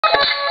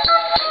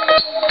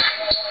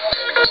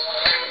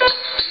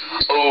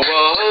Oh,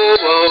 oh,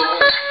 oh,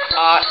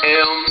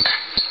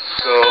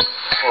 I.M.Gho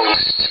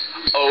host.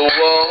 Oh,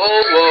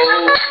 oh,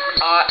 oh,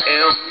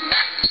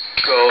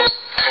 I.M.Gho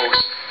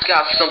host.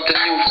 Got something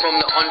new from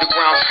the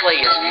underground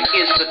slayers.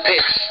 Here's the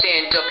pitch,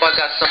 stand up, I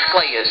got some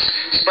players.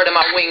 Spreading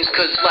my wings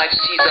cause life,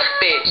 she's a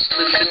bitch.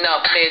 Listen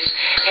up, miss,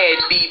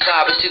 head be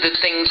bobbing to the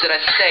things that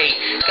I say.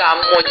 Got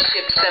more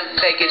chips than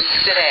Vegas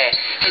City.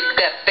 Hit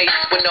that face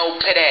with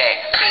no pity.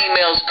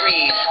 Females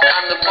breeze,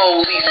 I'm the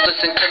police,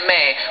 listen to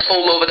me.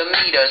 Pull over the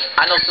meters,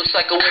 I know some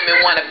psycho women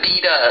wanna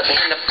beat us.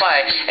 In the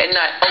fight, and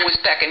not always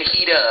packing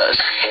heaters.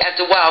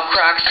 After wild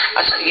crocs,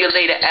 I see you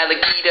later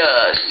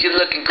alligators. You're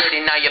looking good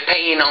and now you're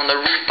paying on the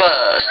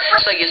reapers.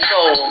 Sell your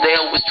soul, they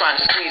always trying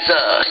to squeeze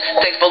us.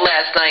 Thanks for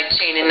last night,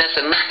 chaining us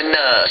and leaving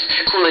us.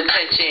 Cruel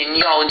intention,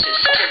 y'all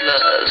just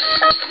killers.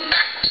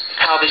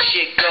 How the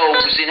shit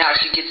goes and how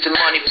she gets the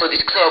money for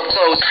these club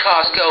clothes,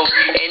 Costco,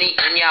 and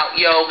eating out,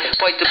 yo.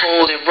 Bite the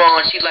bullet and run,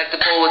 she like the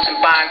bullets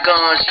and buying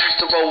guns. She used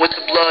to roll with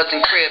the Bloods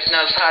and Crips,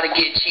 knows how to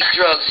get cheap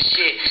drugs and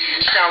shit.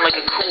 Sound like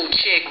a cool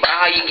chick, but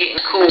how you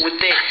getting cool with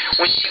it?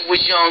 When she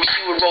was young,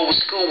 she would roll with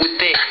school with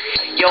it.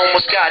 You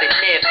almost got it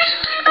nipped.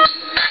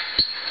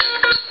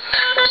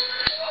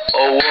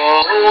 Oh,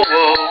 oh,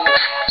 oh,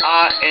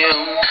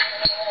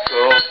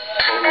 I.M.Gho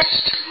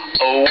host.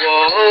 Oh,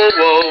 oh,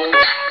 oh,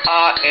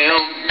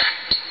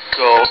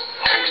 I.M.Gho host.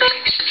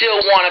 Still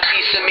want a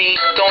piece of me?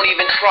 Don't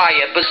even try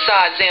it.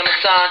 Besides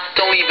Amazon,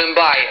 don't even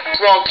buy it.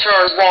 Wrong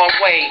turn, wrong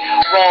way,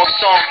 wrong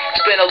song.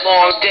 It's been a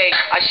long day.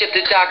 I shipped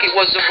the dock, it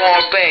was the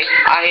wrong bay.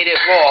 I hit it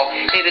raw,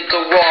 hit it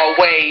the raw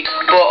way.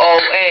 But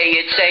oh,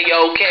 it's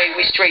A-okay,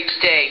 we straight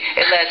today.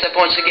 It lasts a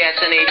bunch of gas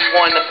in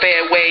 81, the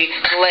fairway.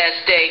 The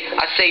last day,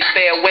 I say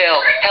farewell.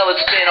 Hell,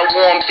 it's been a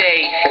warm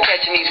day.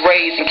 Catching these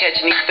rays and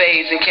catching these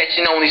fades and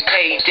catching on these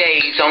paid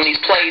days. On these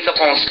plays up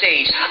on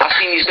stage, I've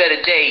seen these better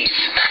days.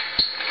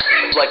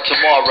 Like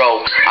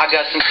tomorrow, I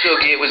got some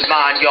sugar, it was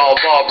mine, y'all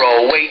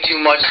borrow. Way too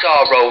much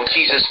sorrow,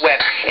 Jesus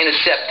wept.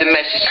 Intercept the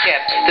message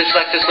kept. This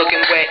Lexus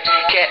looking wet.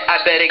 Cat, I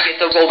better get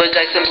the roller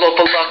dice and blow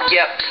for luck,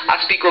 yep. I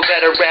speak with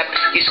better rep.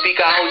 You speak,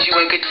 I hold you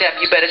in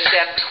contempt. You better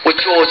step.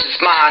 What's yours is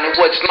mine, and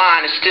what's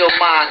mine is still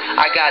mine.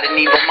 I got an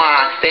evil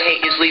mind. The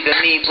hate is leaving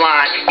me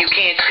blind. You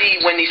can't see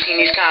when they see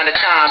these kind of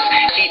times.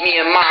 Keep me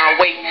in mind.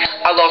 Wait,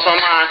 I lost my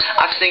mind.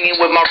 I sing it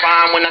with my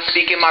rhyme when I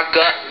speak in my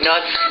gut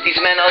nuts. These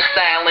men are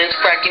silent,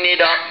 cracking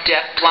it up.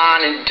 Deaf,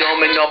 blind, and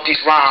dumbing up these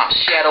rhymes.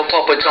 Shadow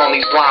puppets on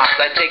these blinds.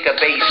 I take a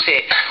bass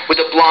hit with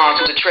the blondes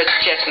with the treasure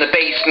chest in the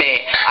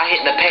basement. I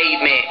hit in the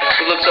pavement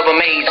with looks of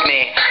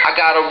amazement. I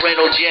got a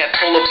rental jet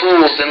full of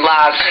fools and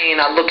live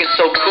saying I'm looking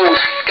so cool.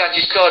 Got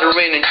you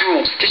stuttering and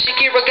drool. The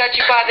Shakira got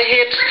you by the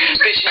hips.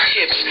 Fish and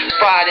chips,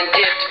 fried and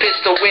dipped.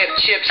 Pistol whip,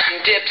 chips and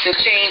dips and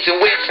chains and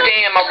whips.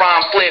 Damn, my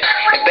rhyme flips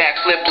and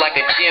backflip like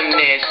a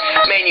gymnast.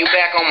 Man, you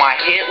back on my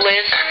hit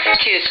list?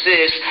 Kiss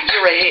this.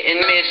 You're a hit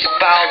and miss. You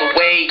fouled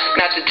away.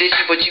 Not to dish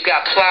you, but you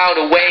got plowed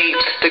away.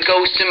 The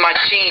ghost in my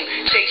team,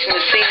 chasing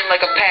the scene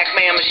like a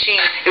Pac-Man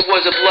machine. It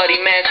was a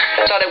bloody mess.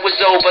 Thought it was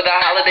over. The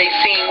holiday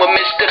scene with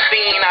Mr.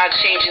 Bean. I'm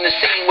changing the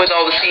scene with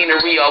all the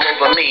scenery all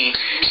over me.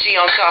 She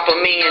on top of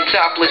me and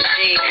topless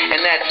G, and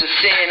that's a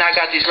sin. I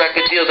got these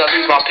record deals, I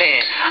lose my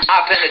pen.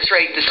 I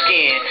penetrate the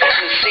skin.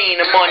 The scene,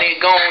 the money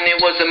gone, it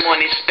wasn't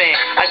money spent.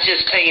 I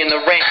just paying the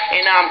rent,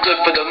 and I'm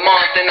good for the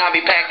month. And I'll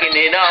be packing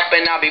it up,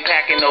 and I'll be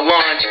packing the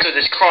lunch, cause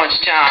it's crunch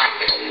time.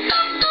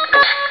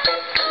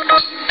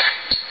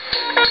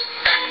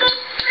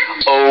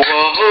 Oh,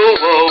 oh,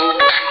 oh,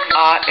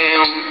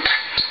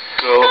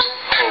 I.M.Gho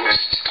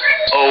host.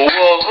 Oh,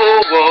 oh,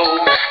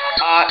 oh,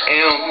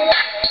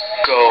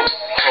 I.M.Gho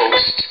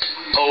host.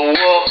 Oh,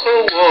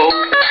 oh, oh,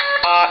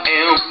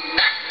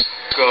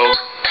 I.M.Gho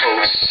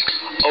host.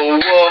 Oh,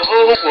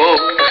 oh, oh,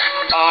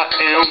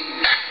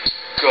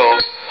 I.M.Gho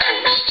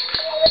host.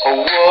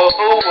 Oh,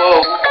 oh,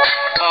 oh,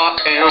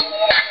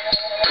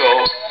 I.M.Gho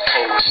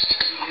host.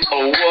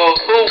 Oh, oh,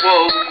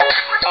 oh,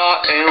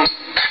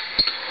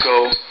 I.M.Gho